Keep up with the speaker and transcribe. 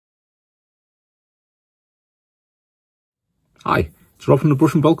Hi, it's Rob from the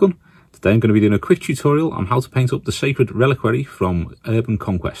Brush and Boltgun. Today I'm going to be doing a quick tutorial on how to paint up the Sacred Reliquary from Urban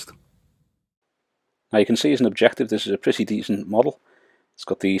Conquest. Now you can see as an objective this is a pretty decent model. It's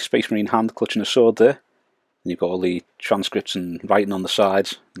got the Space Marine hand clutching a sword there, and you've got all the transcripts and writing on the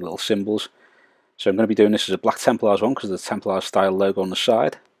sides, and little symbols. So I'm going to be doing this as a Black Templars one because of the Templar style logo on the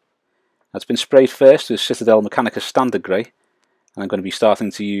side. Now it's been sprayed first with Citadel Mechanicus Standard Grey, and I'm going to be starting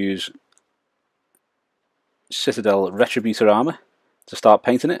to use Citadel Retributor Armour to start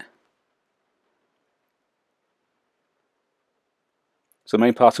painting it. So the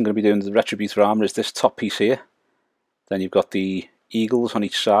main part I'm going to be doing with the Retributor Armour is this top piece here. Then you've got the eagles on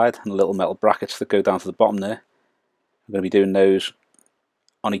each side and the little metal brackets that go down to the bottom there. I'm going to be doing those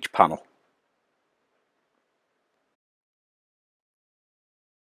on each panel.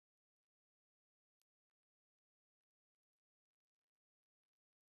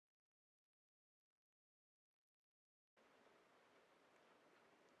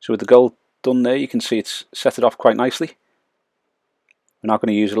 So with the gold done there, you can see it's set it off quite nicely. We're now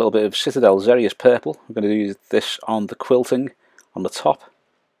going to use a little bit of Citadel Xereus purple. I'm going to use this on the quilting on the top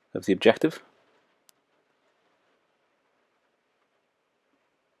of the objective.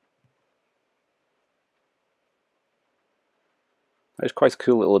 It's quite a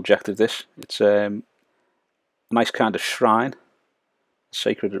cool little objective this. It's a nice kind of shrine,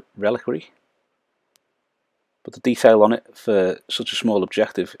 Sacred Reliquary. But the detail on it for such a small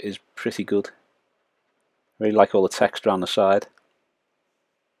objective is pretty good. I really like all the text around the side.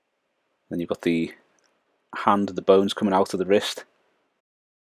 Then you've got the hand, the bones coming out of the wrist.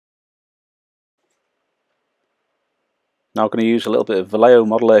 Now I'm going to use a little bit of Vallejo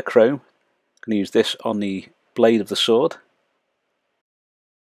Model Air Chrome. I'm going to use this on the blade of the sword.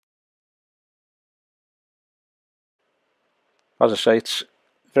 As I say, it's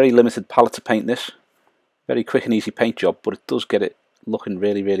very limited palette to paint this. Very quick and easy paint job, but it does get it looking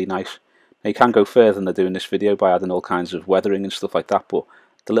really nice. Now you can go further than I do in this video by adding all kinds of weathering and stuff like that, but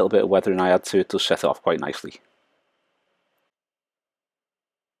the little bit of weathering I add to it does set it off quite nicely.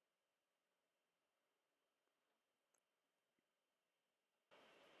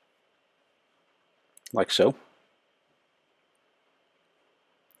 Like so.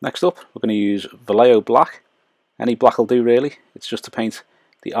 Next up, we're going to use Vallejo Black. Any black will do really. It's just to paint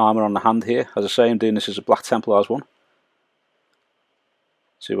the armour on the hand here. As I say, I'm doing this as a Black Templars one.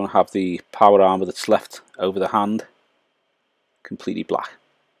 So you want to have the power armour that's left over the hand completely black.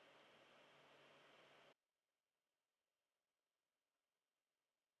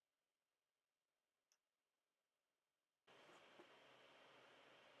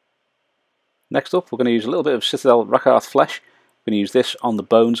 Next up, we're going to use a little bit of Citadel Rakarth flesh. We're going to use this on the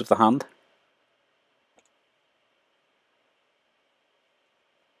bones of the hand.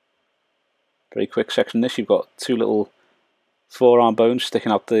 Very quick section this. You've got two little forearm bones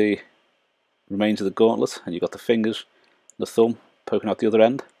sticking out the remains of the gauntlet, and you've got the fingers, the thumb poking out the other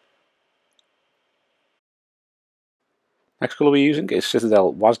end. Next colour we're using is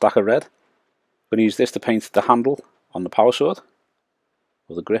Citadel Wazdakka Red. We're going to use this to paint the handle on the power sword,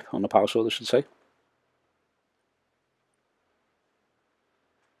 or the grip on the power sword I should say.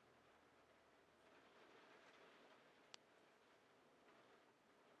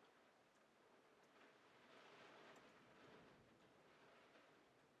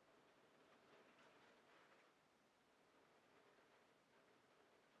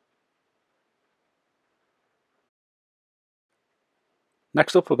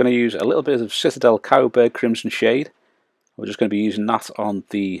 Next up we're going to use a little bit of Citadel Carroburg Crimson Shade. We're just going to be using that on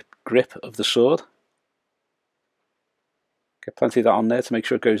the grip of the sword. Get plenty of that on there to make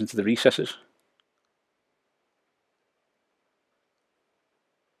sure it goes into the recesses.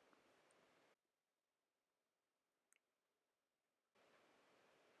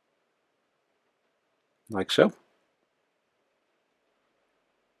 Like so.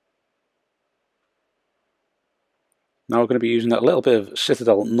 Now we're going to be using a little bit of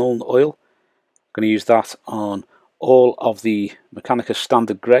Citadel Nuln Oil. I'm going to use that on all of the Mechanicus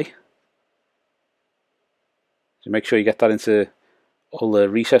Standard Grey. So make sure you get that into all the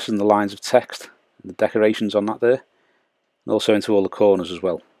recesses and the lines of text and the decorations on that there, and also into all the corners as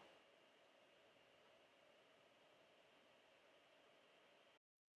well.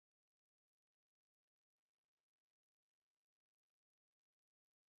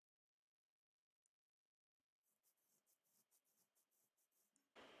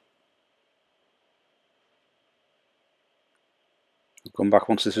 I'll come back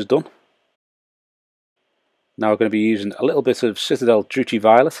once this is done. Now we're going to be using a little bit of Citadel Druchii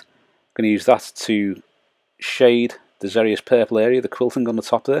Violet. I'm going to use that to shade the Xereus purple area, the quilting on the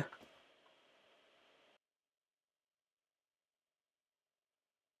top there.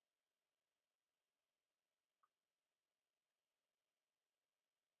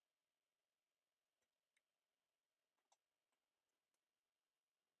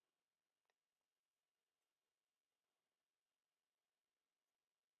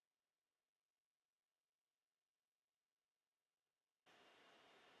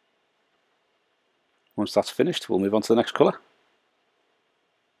 Once that's finished, we'll move on to the next colour.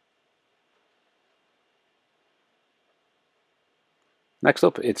 Next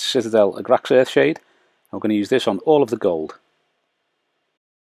up, it's Citadel Agrax Earthshade. I'm going to use this on all of the gold.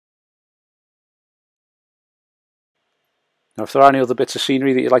 Now, if there are any other bits of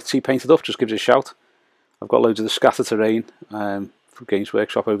scenery that you'd like to see painted up, just give us a shout. I've got loads of the scatter terrain from Games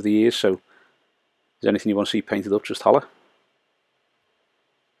Workshop over the years, so if there's anything you want to see painted up, just holler.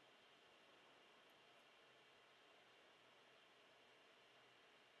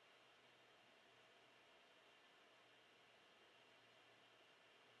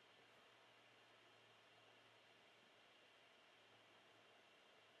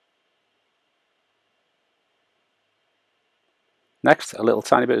 Next, a little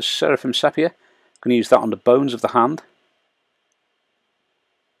tiny bit of Seraphim Sepia. I'm going to use that on the bones of the hand.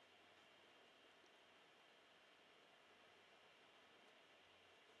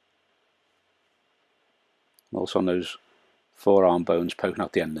 And also on those forearm bones poking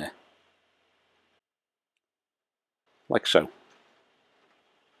out the end there. Like so.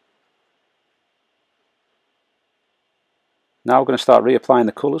 Now we're going to start reapplying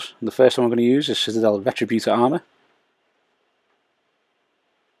the colours. And the first one I'm going to use is Citadel Retributor Armour.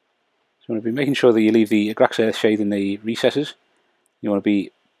 So you want to be making sure that you leave the Agrax Earthshade in the recesses. You want to be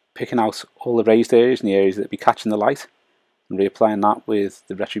picking out all the raised areas and the areas that be catching the light and reapplying that with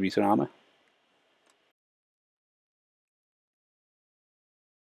the Retributor Armour.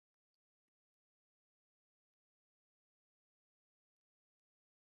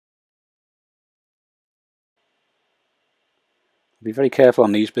 Be very careful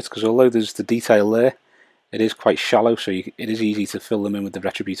on these bits because although there's the detail there, it is quite shallow, so it is easy to fill them in with the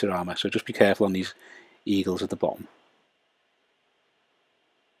Retributor Armour, so just be careful on these eagles at the bottom.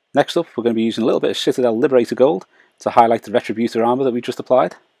 Next up, we're going to be using a little bit of Citadel Liberator Gold to highlight the Retributor Armour that we just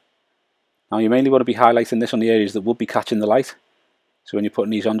applied. Now you mainly want to be highlighting this on the areas that would be catching the light, so when you're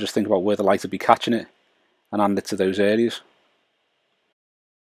putting these on, just think about where the light would be catching it and add it to those areas.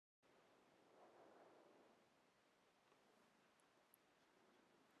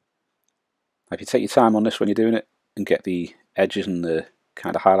 If you take your time on this when you're doing it and get the edges and the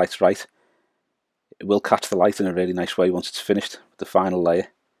kind of highlights right, it will catch the light in a really nice way once it's finished with the final layer.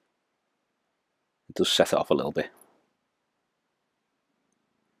 It does set it off a little bit.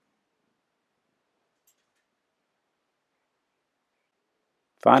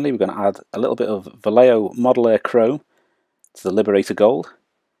 Finally, we're going to add a little bit of Vallejo Model Air Chrome to the Liberator Gold.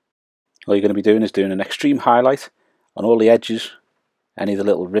 All you're going to be doing is doing an extreme highlight on all the edges, any of the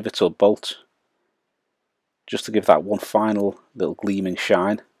little rivets or bolts, just to give that one final little gleaming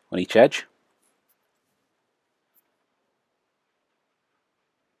shine on each edge.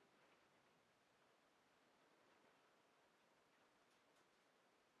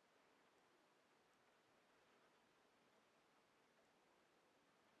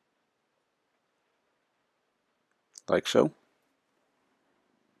 Like so.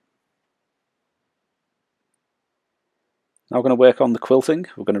 Now we're going to work on the quilting.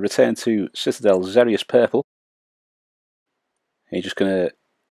 We're going to return to Citadel Xereus Purple. And you're just going to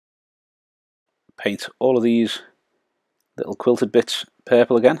paint all of these little quilted bits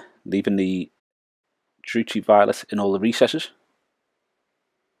purple again, leaving the Druchii violet in all the recesses.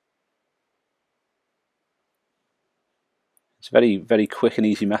 It's a very, very quick and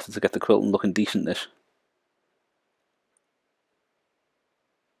easy method to get the quilting looking decent, this.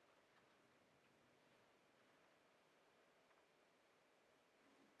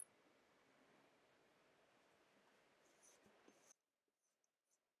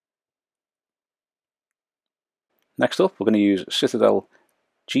 Next up, we're going to use Citadel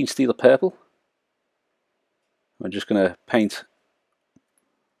Genestealer Purple. We're just going to paint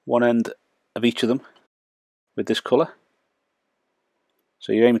one end of each of them with this colour.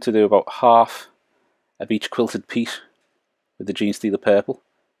 So you're aiming to do about half of each quilted piece with the Genestealer Purple.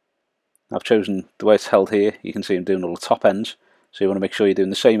 I've chosen the way it's held here. You can see I'm doing all the top ends, so you want to make sure you're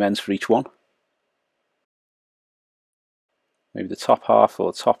doing the same ends for each one. Maybe the top half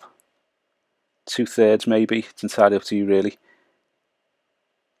or top 2/3 maybe, it's entirely up to you really,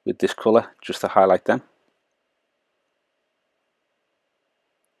 with this colour, just to highlight them.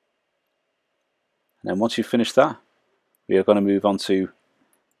 And then once you've finished that, we are going to move on to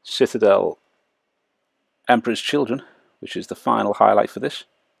Citadel Emperor's Children, which is the final highlight for this.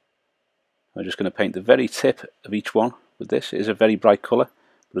 I'm just going to paint the very tip of each one with this. It is a very bright colour,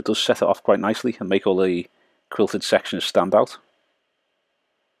 but it does set it off quite nicely and make all the quilted sections stand out.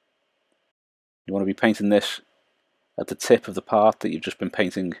 You want to be painting this at the tip of the part that you've just been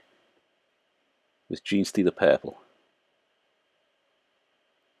painting with Genestealer Purple.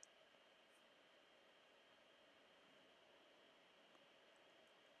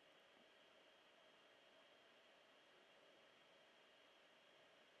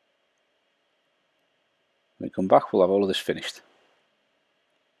 When we come back, we'll have all of this finished.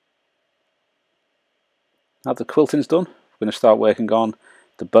 Now the quilting's done, we're going to start working on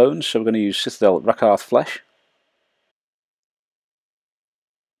the bones, so we're going to use Citadel Rakarth flesh.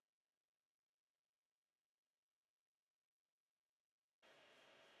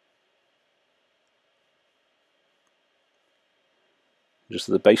 Just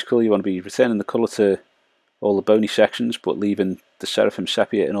the base colour, you want to be returning the colour to all the bony sections, but leaving the Seraphim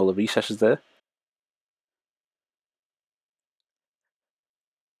Sepia in all the recesses there.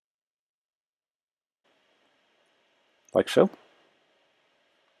 Like so.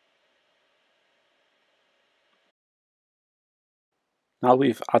 Now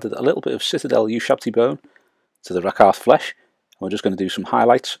we've added a little bit of Citadel Ushabti bone to the Rakarth flesh, and we're just going to do some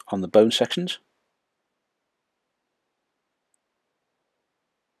highlights on the bone sections.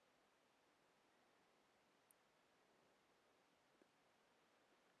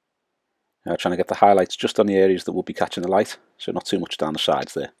 Now trying to get the highlights just on the areas that will be catching the light, so not too much down the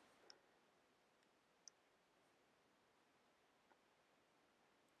sides there.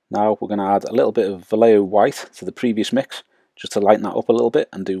 Now we're going to add a little bit of Vallejo White to the previous mix, just to lighten that up a little bit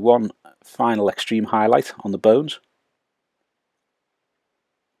and do one final extreme highlight on the bones.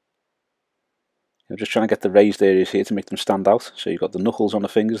 I'm just trying to get the raised areas here to make them stand out, so you've got the knuckles on the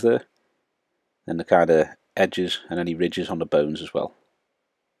fingers there, and the kind of edges and any ridges on the bones as well.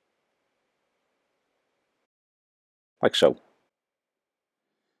 Like so.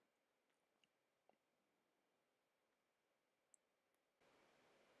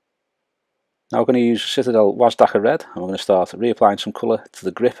 Now we're going to use Citadel Wazdakka Red, and we're going to start reapplying some colour to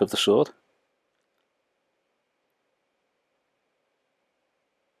the grip of the sword.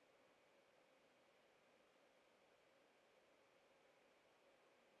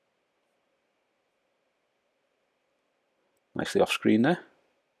 Nicely off screen there.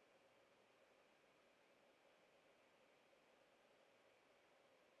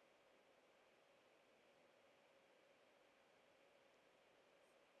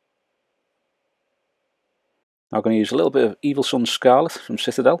 Now I'm going to use a little bit of Evil Sunz Scarlet from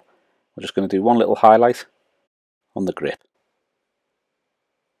Citadel. We're just going to do one little highlight on the grip.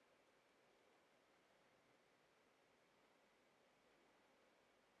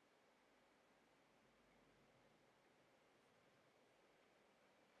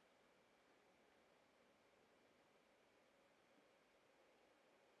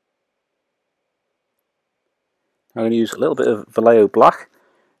 I'm going to use a little bit of Vallejo Black.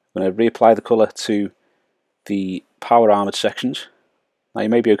 I'm going to reapply the colour to the power armoured sections. Now you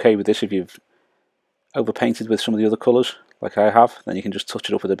may be okay with this if you've overpainted with some of the other colours like I have, then you can just touch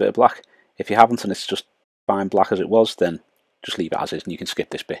it up with a bit of black. If you haven't and it's just fine black as it was, then just leave it as is and you can skip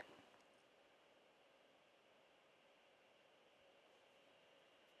this bit.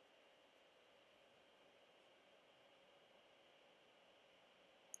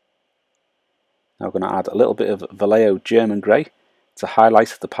 Now we're going to add a little bit of Vallejo German Grey to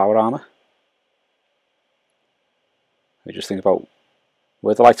highlight the power armour. We just think about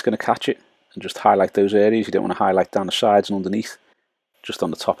where the light's going to catch it and just highlight those areas. You don't want to highlight down the sides and underneath, just on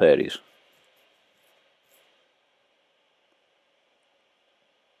the top areas.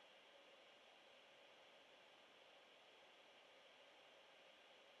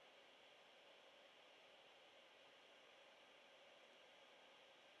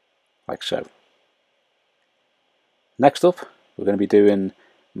 Like so. Next up, we're going to be doing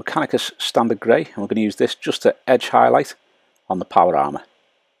Mechanicus Standard Grey, and we're going to use this just to edge highlight on the power armour.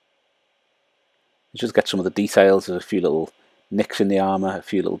 Just get some of the details of a few little nicks in the armour, a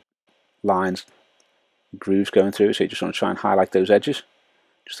few little lines, grooves going through, so you just want to try and highlight those edges,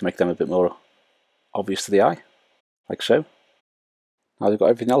 just to make them a bit more obvious to the eye, like so. Now we've got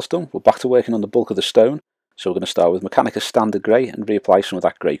everything else done, we're back to working on the bulk of the stone, so we're going to start with Mechanicus Standard Grey and reapply some of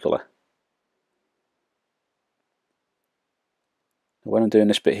that grey colour. When I'm doing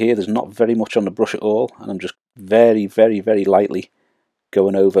this bit here, there's not very much on the brush at all, and I'm just very lightly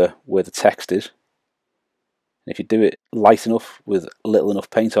going over where the text is. And if you do it light enough with little enough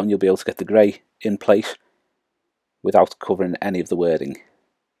paint on, you'll be able to get the grey in place without covering any of the wording.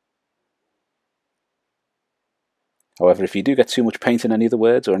 However, if you do get too much paint in any of the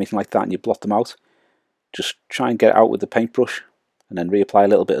words or anything like that and you blot them out, just try and get it out with the paintbrush and then reapply a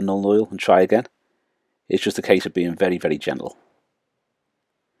little bit of Nuln Oil and try again. It's just a case of being very gentle.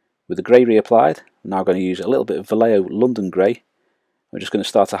 With the grey reapplied, I'm now going to use a little bit of Vallejo London Grey. We're just going to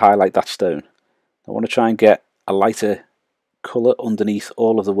start to highlight that stone. I want to try and get a lighter colour underneath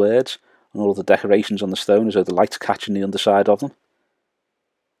all of the words and all of the decorations on the stone, as though the light's catching the underside of them.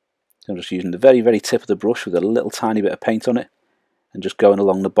 So I'm just using the very tip of the brush with a little tiny bit of paint on it and just going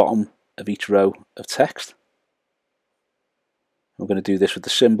along the bottom of each row of text. We're going to do this with the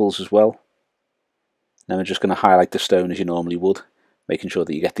symbols as well. Then we're just going to highlight the stone as you normally would, making sure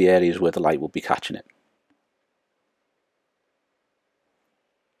that you get the areas where the light will be catching it.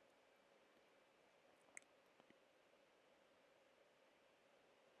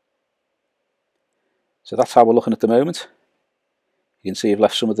 So that's how we're looking at the moment. You can see I've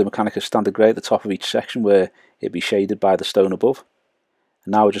left some of the Mechanicus Standard Grey at the top of each section where it'd be shaded by the stone above.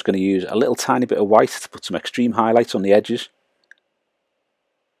 And now we're just going to use a little tiny bit of white to put some extreme highlights on the edges.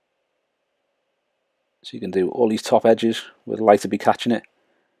 So you can do all these top edges where the light will be catching it,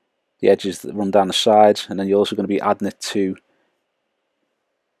 the edges that run down the sides, and then you're also going to be adding it to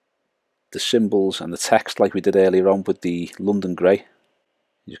the symbols and the text like we did earlier on with the London Grey.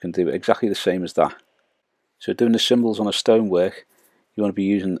 You can do exactly the same as that. So doing the symbols on a stonework, you want to be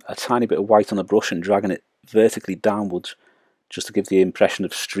using a tiny bit of white on the brush and dragging it vertically downwards just to give the impression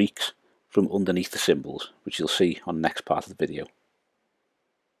of streaks from underneath the symbols, which you'll see on the next part of the video.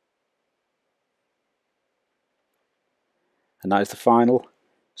 And that is the final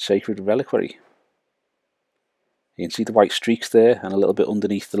Sacred Reliquary. You can see the white streaks there and a little bit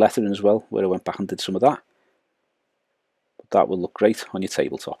underneath the lettering as well, where I went back and did some of that. But that will look great on your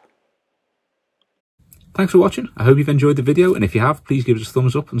tabletop. Thanks for watching. I hope you've enjoyed the video, and if you have, please give us a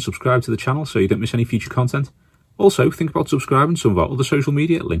thumbs up and subscribe to the channel so you don't miss any future content. Also, think about subscribing to some of our other social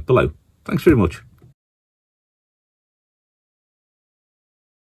media linked below. Thanks very much.